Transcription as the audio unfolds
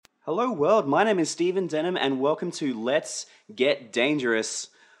Hello, world. My name is Stephen Denham, and welcome to Let's Get Dangerous,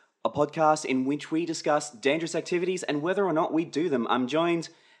 a podcast in which we discuss dangerous activities and whether or not we do them. I'm joined,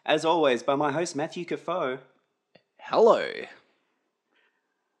 as always, by my host, Matthew Cafoe. Hello.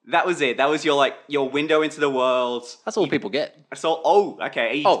 That was it. That was your window into the world. That's all people get. So,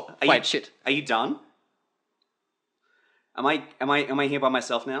 okay. Shit. Are you done? Am I here by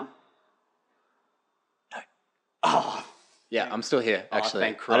myself now? No. Oh, Yeah, I'm still here, actually.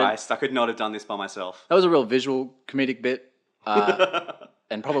 thank Christ. I could not have done this by myself. That was a real visual comedic bit,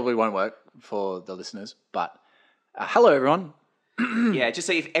 and probably won't work for the listeners, but hello, everyone. Yeah, just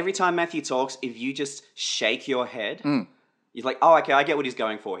say if every time Matthew talks, if you just shake your head, you're like, oh, okay, I get what he's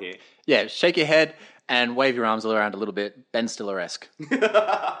going for here. Yeah, shake your head and wave your arms around a little bit, Ben Stiller-esque.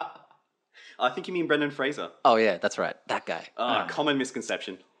 I think you mean Brendan Fraser. Oh, yeah, that's right. That guy. Common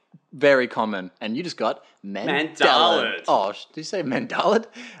misconception. Very common. And you just got Mandalid. Oh, did you say Mandalid?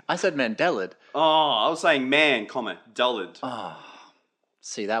 I said Mandalid. Oh, I was saying man, dullard.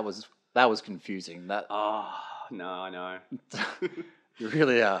 See, that was confusing. That Oh, no, I know. You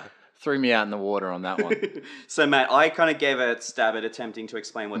really threw me out in the water on that one. So, Matt, I kind of gave a stab at attempting to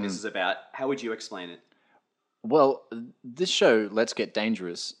explain what this is about. How would you explain it? Well, this show, Let's Get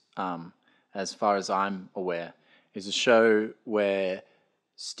Dangerous, as far as I'm aware, is a show where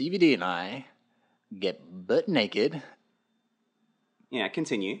Stevie D and I get butt naked. Yeah,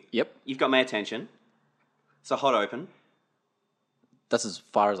 continue. Yep. You've got my attention. It's a hot open. That's as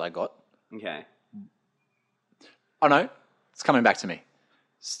far as I got. Okay. Oh, no. It's coming back to me.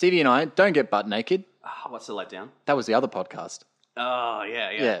 Stevie and I don't get butt naked. What's the letdown? That was the other podcast. Oh,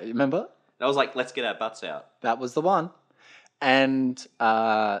 yeah. Yeah, remember? That was like, let's get our butts out. That was the one. And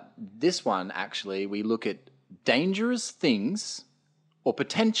this one, actually, we look at dangerous things or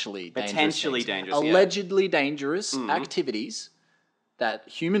potentially dangerous things, allegedly dangerous activities that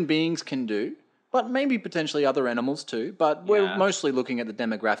human beings can do, but maybe potentially other animals too. But we're mostly looking at the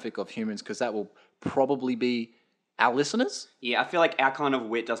demographic of humans because that will probably be our listeners. Yeah, I feel like our kind of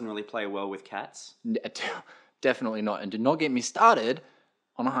wit doesn't really play well with cats. Definitely not. And do not get me started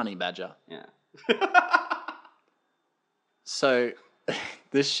on a honey badger. Yeah. So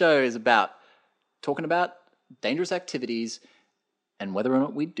this show is talking about dangerous activities and whether or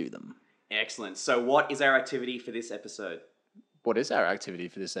not we do them. Excellent. So what is our activity for this episode? What is our activity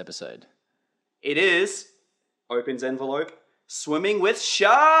for this episode? It is, opens envelope, swimming with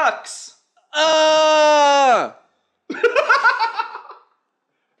sharks.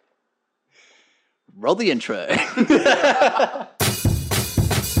 Roll the intro.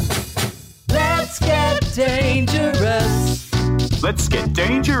 Let's get dangerous. Let's get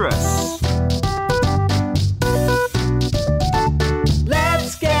dangerous.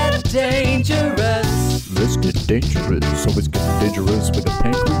 Let's get dangerous. Let's get dangerous. Always get dangerous with a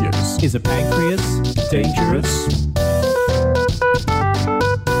pancreas. Is a pancreas dangerous?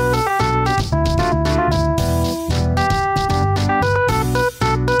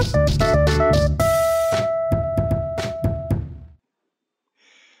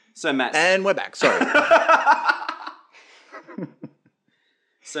 So Matt. And we're back. Sorry.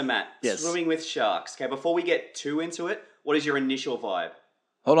 So Matt, Yes. swimming with sharks. Okay, before we get too into it, what is your initial vibe?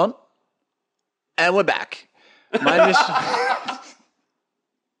 Hold on. And we're back. My initial...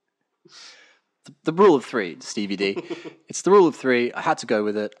 The rule of three, Stevie D. It's the rule of three. I had to go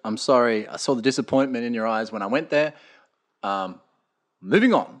with it. I'm sorry. I saw the disappointment in your eyes when I went there.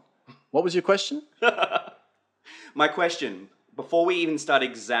 Moving on. What was your question? My question, before we even start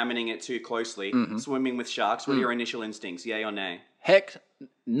examining it too closely, swimming with sharks, what are your initial instincts, yay or nay? Heck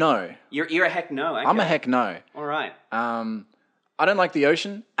no. You're a heck no, okay. I'm a heck no. All right. I don't like the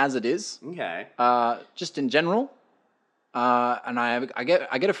ocean as it is. Okay. Just in general. And I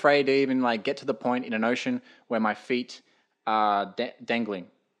get afraid to even like get to the point in an ocean where my feet are dangling.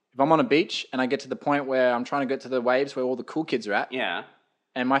 If I'm on a beach and I get to the point where I'm trying to get to the waves where all the cool kids are at, Yeah.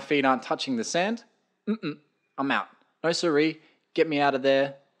 and my feet aren't touching the sand, I'm out. No siree, get me out of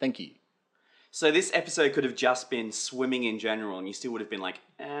there. Thank you. So this episode could have just been swimming in general, and you still would have been like,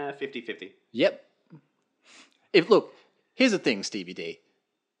 50-50. Yep. Look, here's the thing, Stevie D.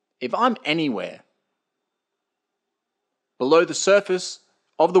 If I'm anywhere below the surface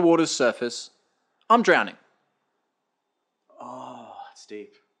of the water's surface, I'm drowning. Oh, that's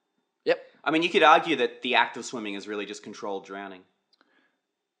deep. Yep. I mean, you could argue that the act of swimming is really just controlled drowning.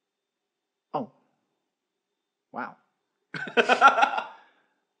 Oh. Wow.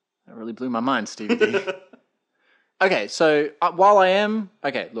 That really blew my mind, Stevie D. Okay, so while I am...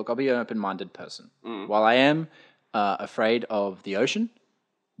 Okay, look, I'll be an open-minded person. While I am afraid of the ocean,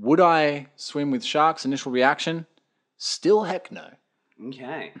 would I swim with sharks? Initial reaction, still heck no.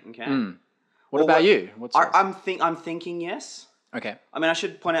 Okay. What about you? What's yours? I'm thinking yes. Okay. I mean, I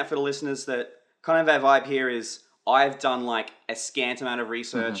should point out for the listeners that kind of our vibe here is I've done like a scant amount of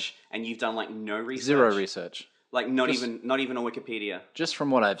research, and you've done like no research. Zero research. Like not even on Wikipedia. Just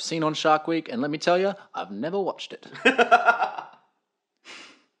from what I've seen on Shark Week, and let me tell you, I've never watched it.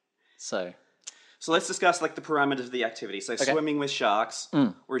 So let's discuss like the parameters of the activity. So swimming with sharks,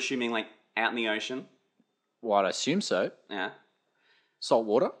 we're assuming like out in the ocean. Well, I'd assume so. Yeah. Salt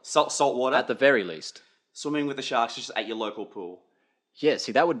water? Salt water. At the very least. Swimming with the sharks just at your local pool. Yeah,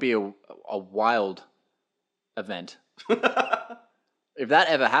 see, that would be a wild event. If that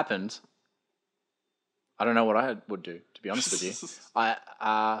ever happened, I don't know what I would do, to be honest with you.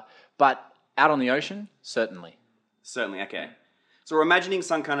 But out on the ocean, certainly. Certainly, okay. So we're imagining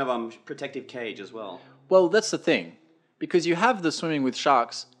some kind of protective cage as well. Well, that's the thing. Because you have the swimming with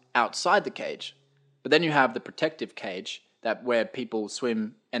sharks outside the cage, but then you have the protective cage where people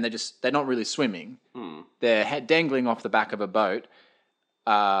swim and they're not really swimming. They're dangling off the back of a boat,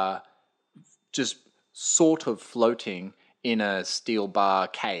 just sort of floating in a steel bar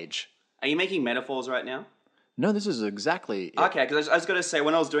cage. Are you making metaphors right now? No, this is exactly it. Okay, because I was going to say,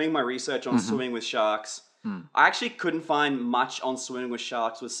 when I was doing my research on swimming with sharks, I actually couldn't find much on swimming with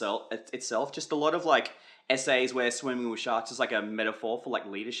sharks itself. Just a lot of like essays where swimming with sharks is like a metaphor for like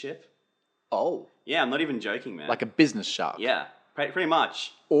leadership. Oh. Yeah, I'm not even joking, man. Like a business shark. Yeah, pretty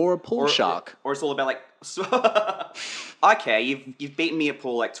much. Or a pool shark. Or it's all about like... Okay, you've beaten me at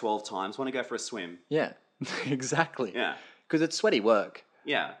pool like 12 times. Want to go for a swim? Yeah, exactly. Yeah. Because it's sweaty work.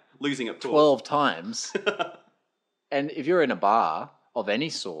 Yeah, losing at pool. 12 times. And if you're in a bar of any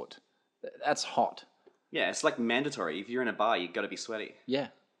sort, that's hot. Yeah, it's like mandatory. If you're in a bar, you've got to be sweaty. Yeah,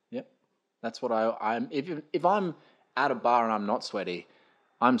 yep. That's what I'm... If I'm at a bar and I'm not sweaty,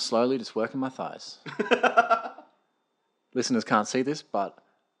 I'm slowly just working my thighs. Listeners can't see this, but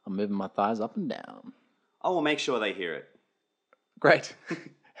I'm moving my thighs up and down. I will make sure they hear it. Great.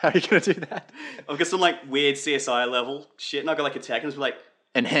 How are you going to do that? I've got some like weird CSI level shit, and I've got like attack, and it's like...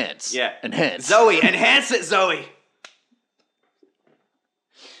 Enhance. Yeah. Enhance. Zoe, enhance it, Zoe!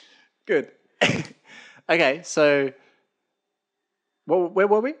 Good. Okay, so... Where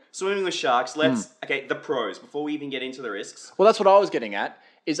were we? Swimming with sharks. Okay, the pros, before we even get into the risks. Well, that's what I was getting at,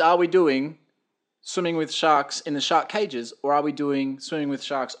 is are we doing swimming with sharks in the shark cages, or are we doing swimming with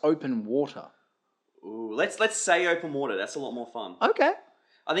sharks open water? Ooh, let's say open water. That's a lot more fun. Okay.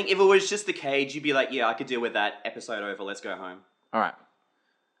 I think if it was just the cage, you'd be like, yeah, I could deal with that. Episode over. Let's go home. All right.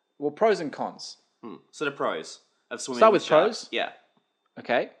 Well, pros and cons. So the pros of swimming Start with with sharks. pros? Yeah.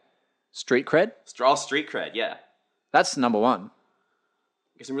 Okay. Street cred. Street cred, yeah. That's number one.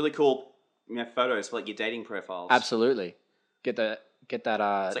 Get some really cool photos for like your dating profiles. Absolutely. Get that. It's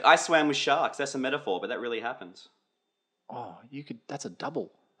like I swam with sharks. That's a metaphor, but that really happens. Oh, you could. That's a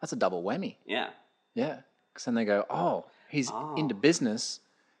double. That's a double whammy. Yeah. Yeah. Because then they go, oh, he's into business.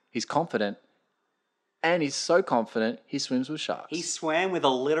 He's confident. And he's so confident, he swims with sharks. He swam with a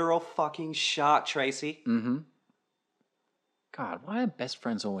literal fucking shark, Tracy. Mm-hmm. God, why are best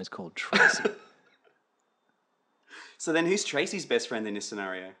friends always called Tracy? So then who's Tracy's best friend in this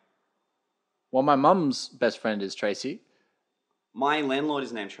scenario? Well, my mum's best friend is Tracy. My landlord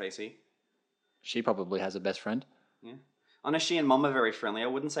is named Tracy. She probably has a best friend. Yeah. I know she and Mum are very friendly. I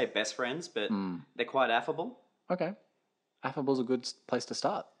wouldn't say best friends, but they're quite affable. Okay. Affable's a good place to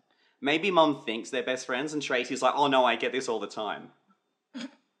start. Maybe Mum thinks they're best friends and Tracy's like, oh no, I get this all the time.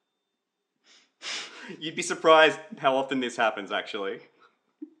 You'd be surprised how often this happens, actually.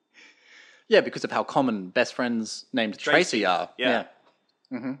 Yeah, because of how common best friends named Tracy are. Yeah.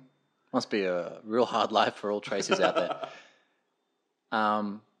 Mm-hmm. Must be a real hard life for all Tracys out there.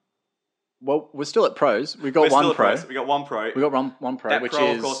 Well, we're still at pros. We've got one pro. We got one pro. We got one pro, that which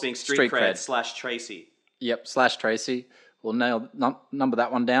pro, is of course, being street cred / Tracy. Yep, / Tracy. We'll number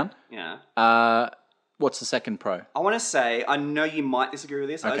that one down. Yeah. What's the second pro? I want to say, I know you might disagree with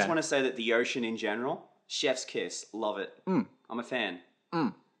this. Okay. I just want to say that the ocean in general, chef's kiss, love it. I'm a fan.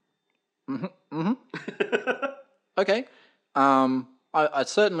 Okay. I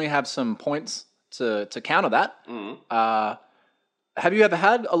certainly have some points to counter that. Have you ever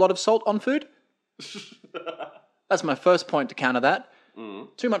had a lot of salt on food? That's my first point to counter that.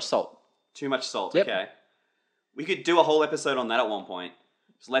 Too much salt. Too much salt, Yep. okay. We could do a whole episode on that at one point.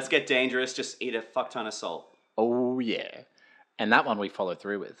 So let's get dangerous, just eat a fuck ton of salt. Oh, yeah. And that one we follow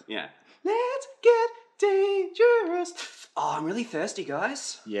through with. Yeah. Let's get dangerous. Oh, I'm really thirsty,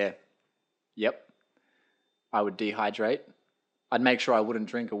 guys. Yeah. Yep. I would dehydrate. I'd make sure I wouldn't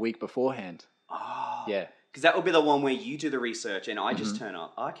drink a week beforehand. Oh. Yeah. Because that would be the one where you do the research and I just turn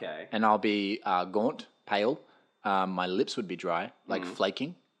up. Okay. And I'll be gaunt, pale, My lips would be dry, like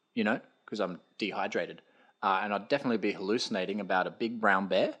flaking, because I'm dehydrated. And I'd definitely be hallucinating about a big brown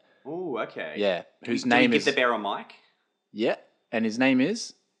bear. Oh, okay. Yeah, whose Do name we is... give the bear a mic? Yeah, and his name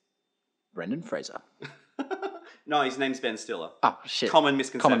is Brendan Fraser. No, his name's Ben Stiller. Oh, shit. Common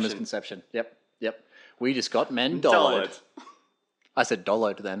misconception. Yep. We just got men dolled. I said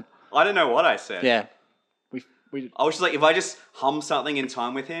dolled then. I don't know what I said. Yeah. I was just like, if I just hum something in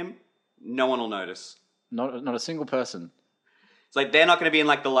time with him, no one will notice. Not a single person. It's like, they're not going to be in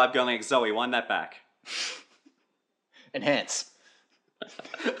like the lab going like, Zoe, wind that back. Enhance.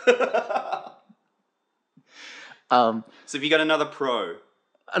 So have you got another pro?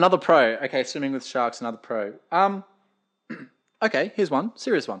 Another pro. Okay, swimming with sharks, another pro. Okay, here's one.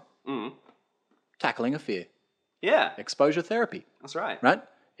 Serious one. Tackling a fear. Yeah. Exposure therapy. That's right. Right?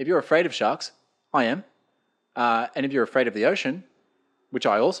 If you're afraid of sharks, I am. And if you're afraid of the ocean, which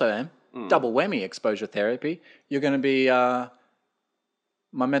I also am, double whammy exposure therapy, you're going to be...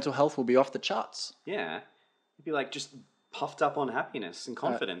 my mental health will be off the charts. Yeah. You'd be like just puffed up on happiness and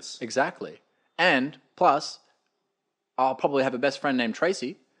confidence. Exactly. And plus, I'll probably have a best friend named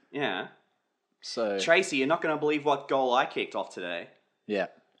Tracy. Yeah. So Tracy, you're not going to believe what goal I kicked off today. yeah,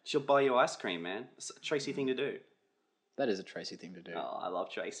 She'll buy you ice cream, man. It's a Tracy thing to do. that is a Tracy thing to do. Oh, I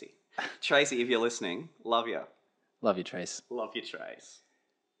love Tracy. Tracy, if you're listening, love you. Love you, Trace. Love you, Trace.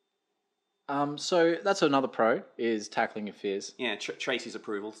 So that's another pro is tackling your fears. Yeah, Tracy's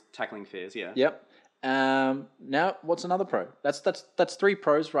approval, tackling fears, yeah. Yep. Now, what's another pro? That's 3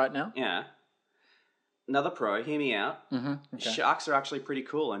 pros right now. Yeah. Another pro, hear me out. Mm-hmm. Okay. Sharks are actually pretty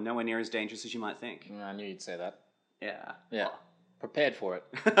cool and nowhere near as dangerous as you might think. I knew you'd say that. Yeah. Yeah. Prepared for it.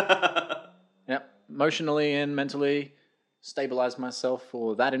 Yep. Emotionally and mentally stabilize myself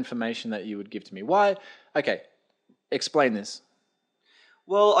for that information that you would give to me. Why? Okay. Explain this.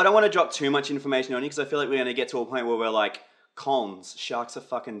 Well, I don't want to drop too much information on you because I feel like we're going to get to a point where we're like, cons, sharks are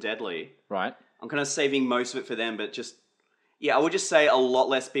fucking deadly. Right. I'm kind of saving most of it for them, but just, yeah, I would just say a lot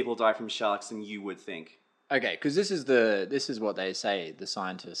less people die from sharks than you would think. Okay, because this is what they say, the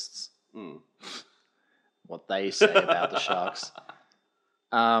scientists. What they say about the sharks.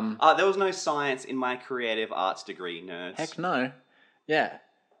 There was no science in my creative arts degree, nerds. Heck no. Yeah.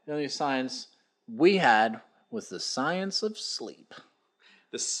 The only science we had was the science of sleep.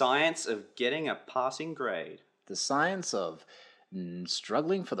 The science of getting a passing grade. The science of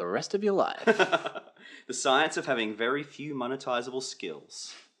struggling for the rest of your life. The science of having very few monetizable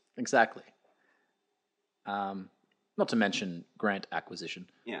skills. Exactly. Not to mention grant acquisition.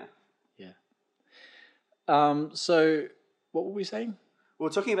 Yeah. Yeah. So, what were we saying? We were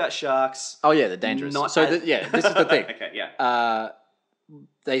talking about sharks. Oh, yeah, they're dangerous. This is the thing. Okay, yeah.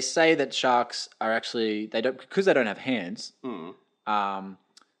 They say that sharks are actually, because they don't have hands,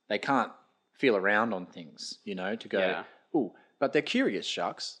 they can't feel around on things, to go, ooh. But they're curious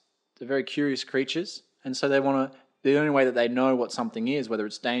sharks. They're very curious creatures. And so the only way that they know what something is, whether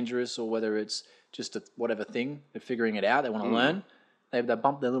it's dangerous or whether it's just whatever thing, they're figuring it out, they want to learn, they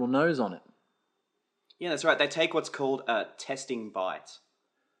bump their little nose on it. Yeah, that's right. They take what's called a testing bite.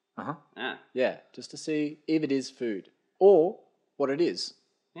 Uh-huh. Yeah. Yeah, just to see if it is food or what it is.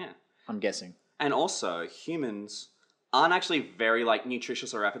 Yeah. I'm guessing. And also, humans aren't actually very,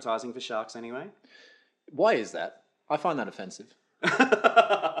 nutritious or appetizing for sharks anyway. Why is that? I find that offensive.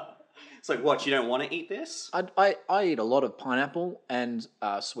 It's like, what, you don't want to eat this? I eat a lot of pineapple and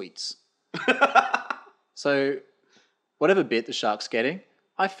sweets. So, whatever bit the shark's getting,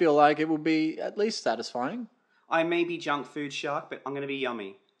 I feel like it will be at least satisfying. I may be junk food shark, but I'm going to be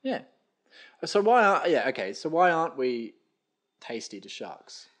yummy. Yeah. So why aren't we tasty to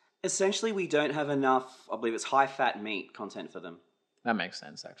sharks? Essentially, we don't have enough, I believe it's high-fat meat content for them. That makes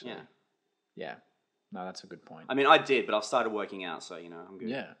sense, actually. Yeah. Yeah. No, that's a good point. I mean, I did, but I've started working out, so, I'm good.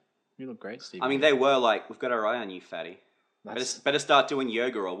 Yeah. You look great, Steve. I mean, they were like, we've got our eye on you, fatty. Better start doing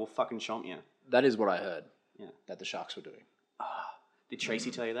yoga or we'll fucking chomp you. That is what I heard. Yeah. That the sharks were doing. Did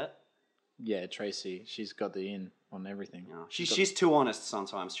Tracy tell you that? Yeah, Tracy. She's got the in on everything. No. She's too honest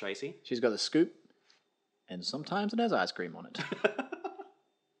sometimes, Tracy. She's got the scoop, and sometimes it has ice cream on it.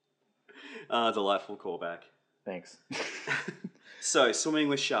 Delightful callback. Thanks. So, swimming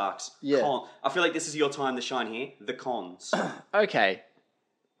with sharks. Yeah. I feel like this is your time to shine here. The cons. Okay.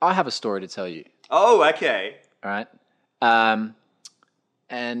 I have a story to tell you. Oh, okay. All right.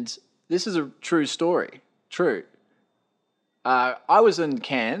 And this is a true story. True. I was in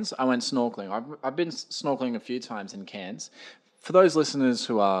Cairns. I went snorkeling. I've been snorkeling a few times in Cairns. For those listeners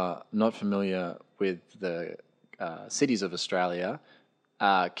who are not familiar with the cities of Australia,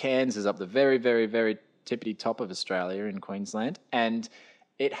 Cairns is up the very, very, very tippity top of Australia in Queensland, and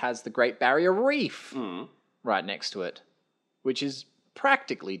it has the Great Barrier Reef. right next to it, which is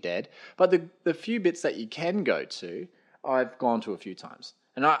practically dead. But the few bits that you can go to, I've gone to a few times.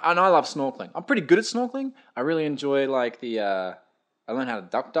 And I love snorkeling. I'm pretty good at snorkeling. I really enjoy like I learned how to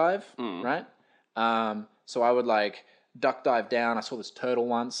duck dive, right? So I would like duck dive down. I saw this turtle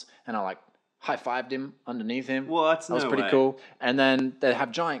once, and I like high-fived him underneath him. What? That was pretty cool. And then they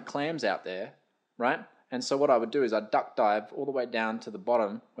have giant clams out there, right? And so what I would do is I'd duck dive all the way down to the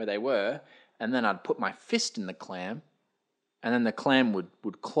bottom where they were, and then I'd put my fist in the clam, and then the clam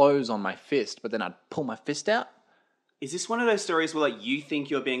would close on my fist, but then I'd pull my fist out. Is this one of those stories where like you think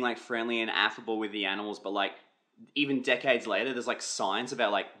you're being like friendly and affable with the animals, but like even decades later, there's like signs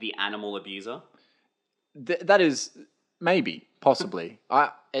about like the animal abuser? That is maybe, possibly.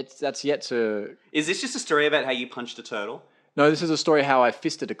 That's yet to. Is this just a story about how you punched a turtle? No, this is a story how I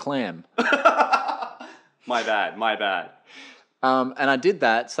fisted a clam. My bad. And I did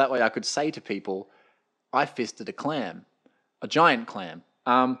that so that way I could say to people, I fisted a clam, a giant clam.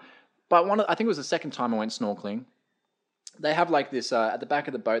 But I think it was the second time I went snorkeling. They have like this, at the back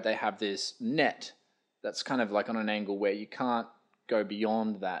of the boat, they have this net that's kind of like on an angle where you can't go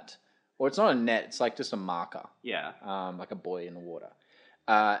beyond that. Or it's not a net, it's like just a marker. Yeah. Like a buoy in the water.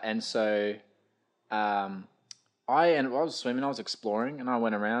 And so I was swimming, I was exploring, and I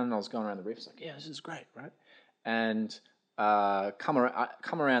went around and I was going around the reef. It's like, yeah, this is great, right? And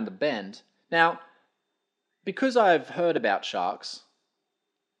come around the bend. Now, because I've heard about sharks,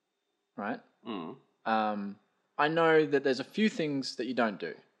 right? I know that there's a few things that you don't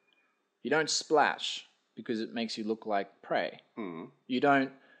do. You don't splash because it makes you look like prey. You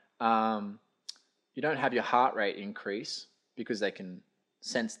don't have your heart rate increase because they can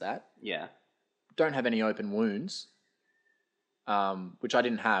sense that. Yeah. Don't have any open wounds, which I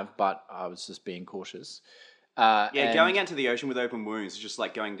didn't have, but I was just being cautious. Going out to the ocean with open wounds is just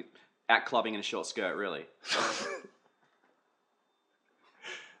like going out clubbing in a short skirt, really.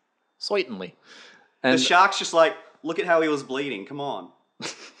 Certainly. And the shark's just like, look at how he was bleeding. Come on.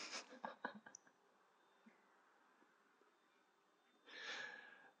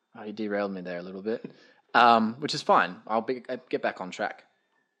 Oh, you derailed me there a little bit, which is fine. I'll get back on track.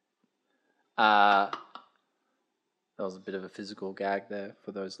 That was a bit of a physical gag there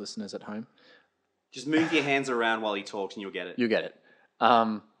for those listeners at home. Just move your hands around while he talks and you'll get it. You get it.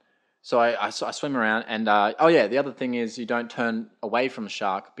 So I swim around, and the other thing is you don't turn away from a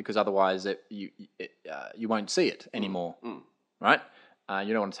shark because otherwise you won't see it anymore, right?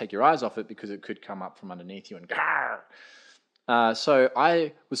 You don't want to take your eyes off it because it could come up from underneath you and grrr. So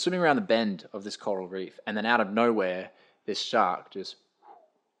I was swimming around the bend of this coral reef, and then out of nowhere, this shark just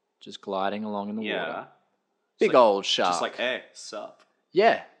gliding along in the water. Big old shark. Just like, hey, sup?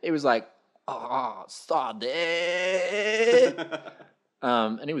 Yeah, it was like, oh, started.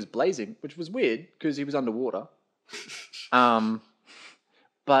 And he was blazing, which was weird because he was underwater. But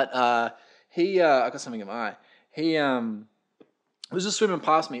he, I got something in my eye. He was just swimming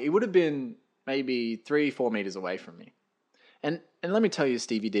past me. He would have been maybe 3-4 meters away from me. And let me tell you,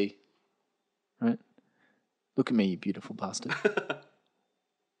 Stevie D, right? Look at me, you beautiful bastard.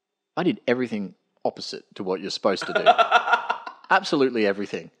 I did everything opposite to what you're supposed to do. Absolutely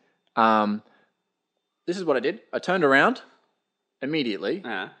everything. This is what I did. I turned around immediately.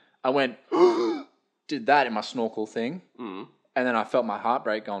 I went, did that in my snorkel thing. And then I felt my heart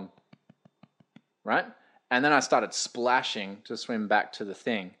rate gone, right? And then I started splashing to swim back to the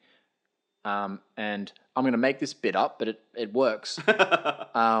thing. And I'm going to make this bit up, but it works.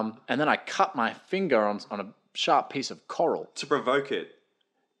 And then I cut my finger on a sharp piece of coral. To provoke it.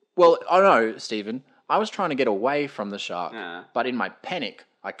 Well, I know, Stephen. I was trying to get away from the shark, but in my panic,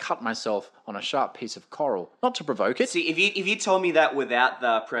 I cut myself on a sharp piece of coral, not to provoke it. See, if you told me that without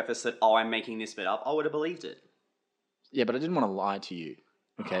the preface that, I'm making this bit up, I would have believed it. Yeah, but I didn't want to lie to you,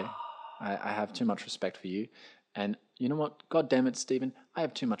 okay? I have too much respect for you. And you know what? God damn it, Stephen. I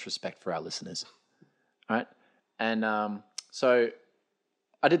have too much respect for our listeners. All right? And so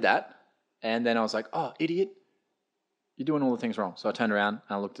I did that. And then I was like, oh, idiot. You're doing all the things wrong. So I turned around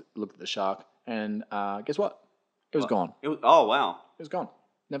and I looked at the shark. And guess what? It was gone. Oh, wow. It was gone.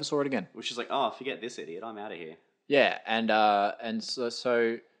 Never saw it again. Which is like, oh, forget this idiot. I'm out of here. Yeah. And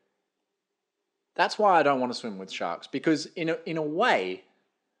so that's why I don't want to swim with sharks. Because in a way,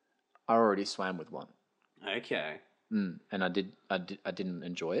 I already swam with one. Okay. And I didn't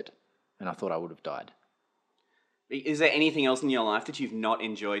enjoy it, and I thought I would have died. Is there anything else in your life that you've not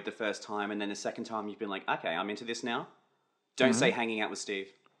enjoyed the first time, and then the second time you've been like, okay, I'm into this now? Don't say hanging out with Steve.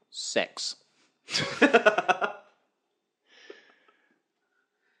 Sex.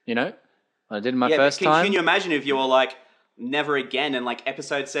 You know, I did my first time. Can you imagine if you were like, never again, and like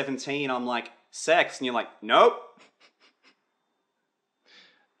episode 17, I'm like, sex, and you're like, nope.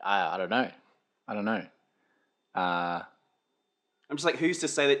 I don't know. I'm just like, who's to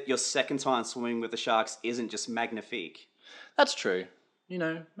say that your second time swimming with the sharks isn't just magnifique? That's true.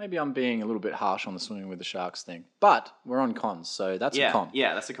 Maybe I'm being a little bit harsh on the swimming with the sharks thing. But we're on cons, so that's a con.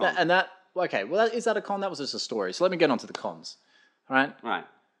 Yeah, that's a con. Is that a con? That was just a story. So let me get on to the cons. All right? Right.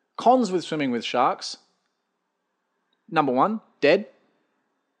 Cons with swimming with sharks. Number 1, dead.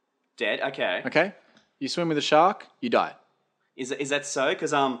 Dead? Okay. Okay? You swim with a shark, you die. Is that so?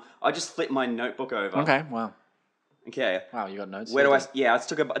 Because I just flipped my notebook over. Okay, wow. Okay. Wow, you got notes? Where do I... Yeah,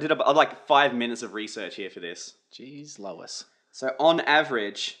 I did like 5 minutes of research here for this. Jeez, Lois. So on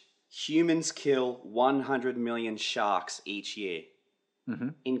average, humans kill 100 million sharks each year. Mm-hmm.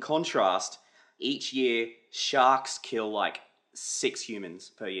 In contrast, each year, sharks kill like 6 humans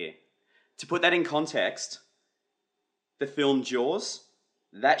per year. To put that in context, the film Jaws,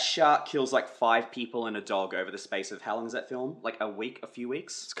 that shark kills like 5 people and a dog over the space of, how long is that film? Like a week, a few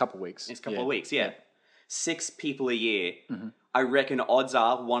weeks? It's a couple of weeks. It's a couple of weeks, yeah. 6 people a year. Mm-hmm. I reckon odds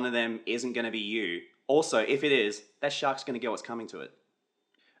are one of them isn't going to be you. Also, if it is, that shark's going to get what's coming to it.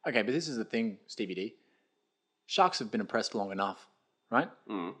 Okay, but this is the thing, Stevie D. Sharks have been oppressed long enough, right?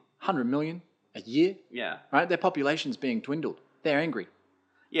 100 million a year. Yeah. Right? Their population's being dwindled. They're angry.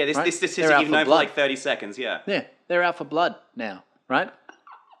 Yeah, this right? statistic you've known for like 30 seconds, yeah. Yeah, they're out for blood now, right?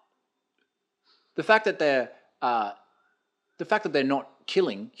 The fact that they're not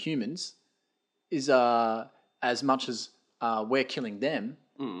killing humans is as much as we're killing them.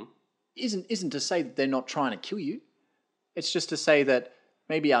 Isn't to say that they're not trying to kill you. It's just to say that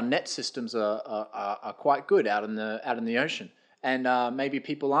maybe our net systems are quite good out in the ocean, and maybe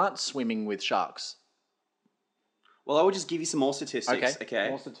people aren't swimming with sharks. Well, I will just give you some more statistics. Okay.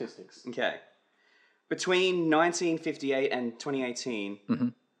 More statistics. Okay. Between 1958 and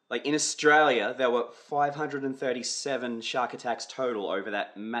 2018, like in Australia, there were 537 shark attacks total over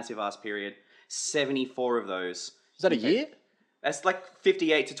that massive ass period. 74 of those. Is that a year? That's like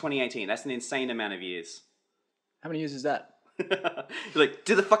 58 to 2018. That's an insane amount of years. How many years is that? You're like,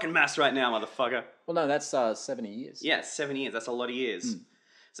 do the fucking maths right now, motherfucker. Well, no, that's 70 years. Yeah, 7 years. That's a lot of years.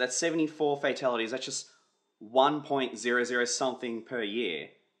 So that's 74 fatalities. That's just 1.00 something per year.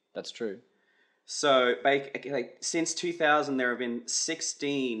 That's true. So, since 2000, there have been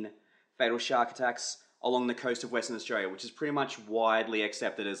 16 fatal shark attacks along the coast of Western Australia, which is pretty much widely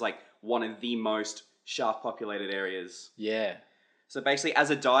accepted as like one of the most shark-populated areas. Yeah. So basically,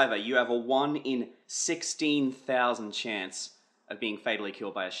 as a diver, you have a 1 in 16,000 chance of being fatally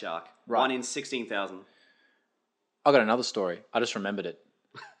killed by a shark. Right. 1 in 16,000. I got another story. I just remembered it.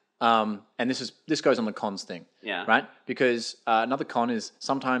 And this goes on the cons thing. Yeah. Right? Because another con is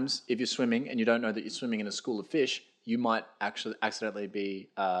sometimes if you're swimming and you don't know that you're swimming in a school of fish, you might actually accidentally be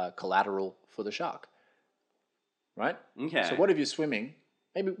collateral for the shark. Right? Okay. So what if you're swimming?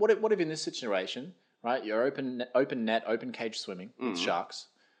 Maybe what if in this situation, right? You're open net, open cage swimming with sharks,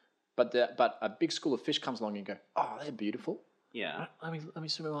 but a big school of fish comes along and you go, oh, they're beautiful. Yeah. Let me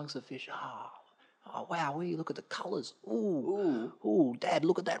swim amongst the fish. Oh wow, look at the colours. Ooh, Dad,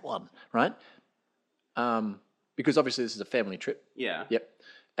 look at that one. Right? Because obviously this is a family trip. Yeah. Yep.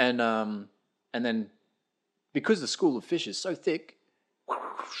 And then because the school of fish is so thick,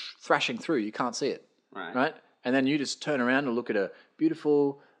 thrashing through, you can't see it. Right. Right? And then you just turn around and look at a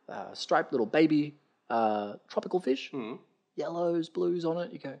beautiful striped little baby tropical fish, yellows, blues on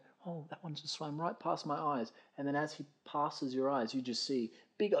it. You go, oh, that one just swam right past my eyes. And then as he passes your eyes, you just see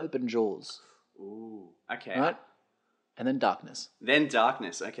big open jaws. Ooh, okay. Right? And then darkness.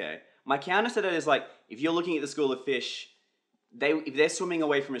 Okay. My counter to that is like, if you're looking at the school of fish, if they're swimming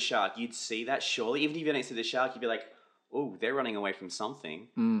away from a shark, you'd see that surely. Even if you don't see the shark, you'd be like, oh, they're running away from something.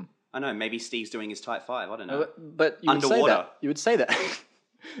 I know, maybe Steve's doing his type 5, I don't know. But you would say that. You would say that.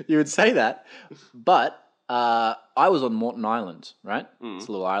 You would say that. But I was on Moreton Island, right? It's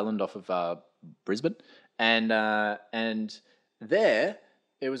a little island off of Brisbane. And there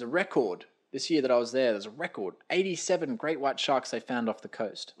was a record. This year that I was there's a record. 87 great white sharks they found off the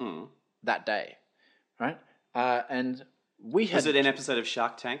coast that day, right? And we had... Was it an episode of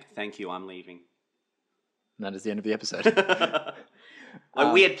Shark Tank? Thank you, I'm leaving. And that is the end of the episode.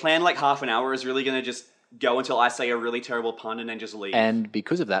 We had planned like half an hour is really going to just go until I say a really terrible pun and then just leave. And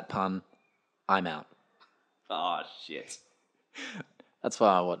because of that pun, I'm out. Oh, shit. That's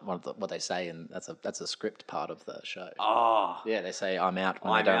what they say, and that's a script part of the show. Oh. Yeah, they say I'm out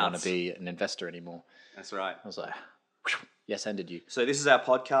when I don't want to be an investor anymore. That's right. I was like, yes, and did you? So this is our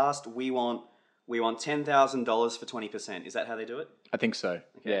podcast. We want $10,000 for 20%. Is that how they do it? I think so.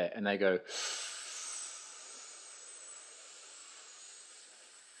 Okay. Yeah, and they go...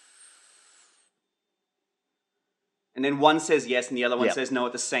 And then one says yes and the other one says no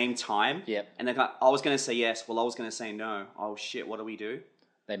at the same time. Yep. And they're like, I was going to say yes. Well, I was going to say no. Oh, shit. What do we do?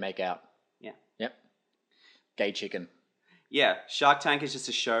 They make out. Yeah. Yep. Gay chicken. Yeah. Shark Tank is just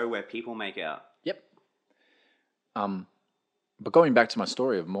a show where people make out. Yep. But going back to my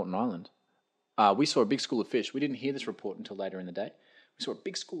story of Morton Island, we saw a big school of fish. We didn't hear this report until later in the day. We saw a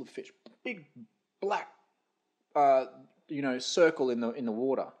big school of fish, big black, circle in the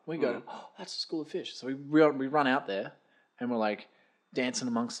water. We go, oh, that's a school of fish. So we run out there, and we're like dancing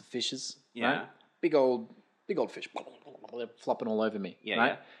amongst the fishes. Yeah. Right? Big old fish, they're flopping all over me. Yeah.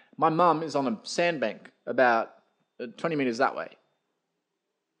 Right. Yeah. My mum is on a sandbank about 20 meters that way,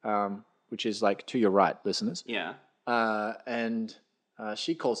 which is like to your right, listeners. Yeah. And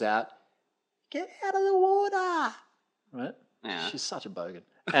she calls out, "Get out of the water!" Right? Yeah. She's such a bogan.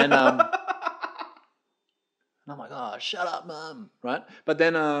 And I'm like, "Oh, shut up, Mum!" Right? But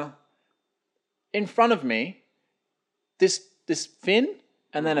then, in front of me, this fin,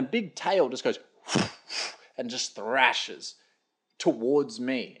 and then a big tail just goes and just thrashes towards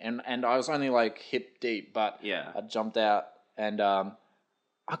me, and I was only like hip deep, but Yeah. I jumped out, and I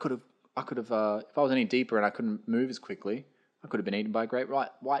could have if I was any deeper and I couldn't move as quickly, I could have been eaten by a great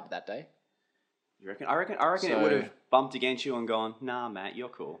white that day. You reckon? I reckon it would have bumped against you and gone, nah, Matt, you're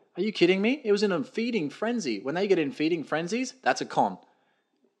cool. Are you kidding me? It was in a feeding frenzy. When they get in feeding frenzies, that's a con.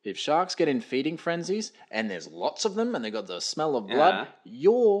 If sharks get in feeding frenzies and there's lots of them and they got the smell of blood,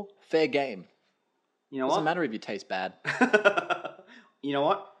 you're fair game. You know Doesn't what? matter if you taste bad. You know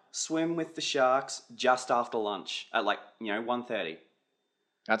what? Swim with the sharks just after lunch at 1:30.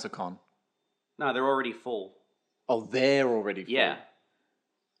 That's a con. No, they're already full. Oh, they're already full. Yeah.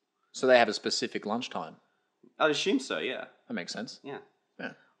 So they have a specific lunchtime. I'd assume so, yeah. That makes sense. Yeah.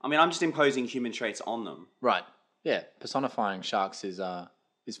 Yeah. I mean, I'm just imposing human traits on them. Right. Yeah. Personifying sharks is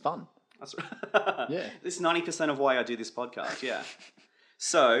fun. That's Yeah. This is 90% of why I do this podcast, yeah.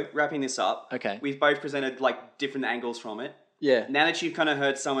 So, wrapping this up. Okay. We've both presented different angles from it. Yeah. Now that you've kind of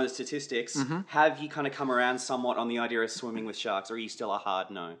heard some of the statistics, have you kind of come around somewhat on the idea of swimming with sharks, or are you still a hard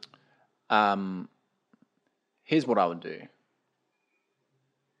no? Here's what I would do.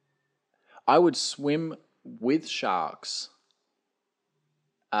 I would swim with sharks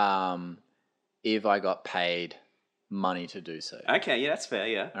if I got paid money to do so. Okay, yeah, that's fair,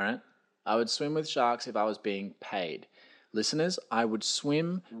 yeah. All right? I would swim with sharks if I was being paid. Listeners, I would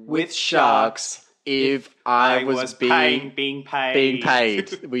swim with sharks if I was being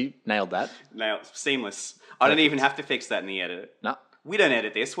paid. We nailed that. Now, seamless. I don't even have to fix that in the edit. No. We don't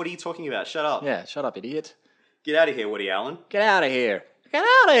edit this. What are you talking about? Shut up. Yeah, shut up, idiot. Get out of here, Woody Allen. Get out of here. Get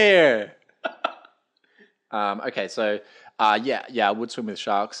out of here. Okay, so, yeah, I would swim with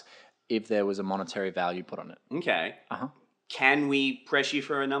sharks if there was a monetary value put on it. Okay. Uh-huh. Can we press you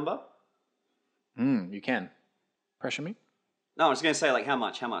for a number? You can. Pressure me? No, I was going to say, how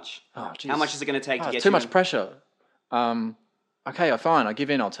much? Oh, geez. How much is it going to take to get too you much in? pressure. Okay, fine. I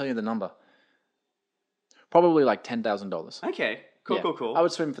give in. I'll tell you the number. Probably like $10,000. Okay. Cool. I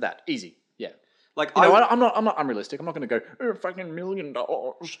would swim for that. Easy. Yeah. I'm not unrealistic. I'm not going to go fucking $1 million.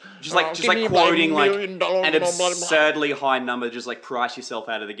 Just quoting an absurdly high number, just price yourself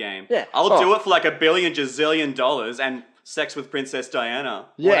out of the game. Yeah. I'll do it for $1 billion gazillion dollars and sex with Princess Diana.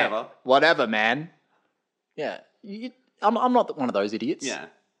 Yeah. Whatever, man. Yeah. I'm not one of those idiots. Yeah.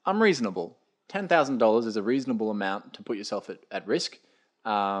 I'm reasonable. $10,000 is a reasonable amount to put yourself at risk,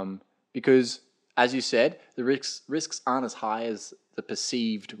 because, as you said, the risks aren't as high as the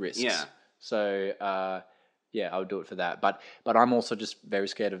perceived risks. Yeah. So, yeah, I would do it for that. But I'm also just very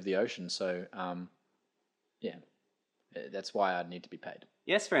scared of the ocean. So, yeah, that's why I'd need to be paid.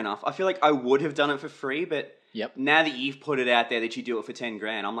 Yes, fair enough. I feel like I would have done it for free, but Yep. now that you've put it out there that you do it for 10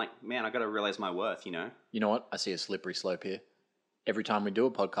 grand, I'm like, man, I got to realize my worth, you know? You know what? I see a slippery slope here. Every time we do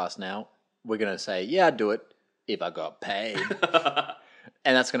a podcast now, we're going to say, yeah, I'd do it if I got paid.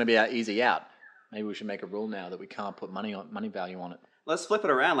 And that's going to be our easy out. Maybe we should make a rule now that we can't put money value on it. Let's flip it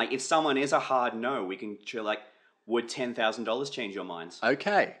around. If someone is a hard no, we can would $10,000 change your minds?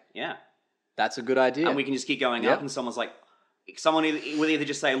 Okay. Yeah. That's a good idea. And we can just keep going Yep. up, and someone would either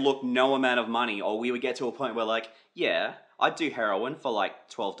just say, look, no amount of money, or we would get to a point where yeah, I'd do heroin for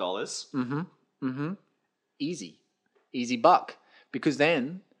 $12. Easy buck. Because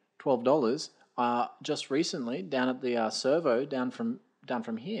then $12, just recently down at the servo down from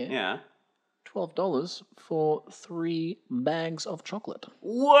here, Yeah. $12 for 3 bags of chocolate.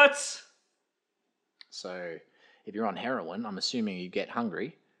 What? So if you're on heroin, I'm assuming you get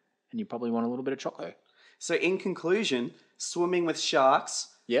hungry and you probably want a little bit of chocolate. So in conclusion, swimming with sharks,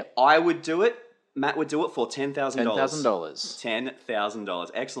 Yep. I would do it Matt would do it for $10,000. $10,000.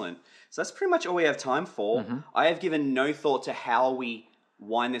 $10,000. Excellent. So that's pretty much all we have time for. Mm-hmm. I have given no thought to how we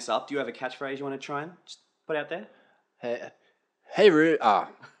wind this up. Do you have a catchphrase you want to try and just put out there? Hey,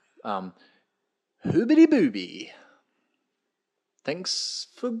 hoobity booby. Thanks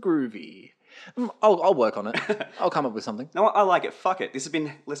for groovy. I'll work on it. I'll come up with something. No, I like it. Fuck it. This has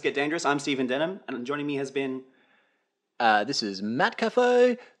been Let's Get Dangerous. I'm Stephen Denham, and joining me has been... This is Matt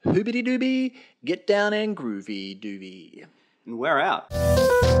Caffo, hoobity dooby, get down and groovy doobie. And we're out.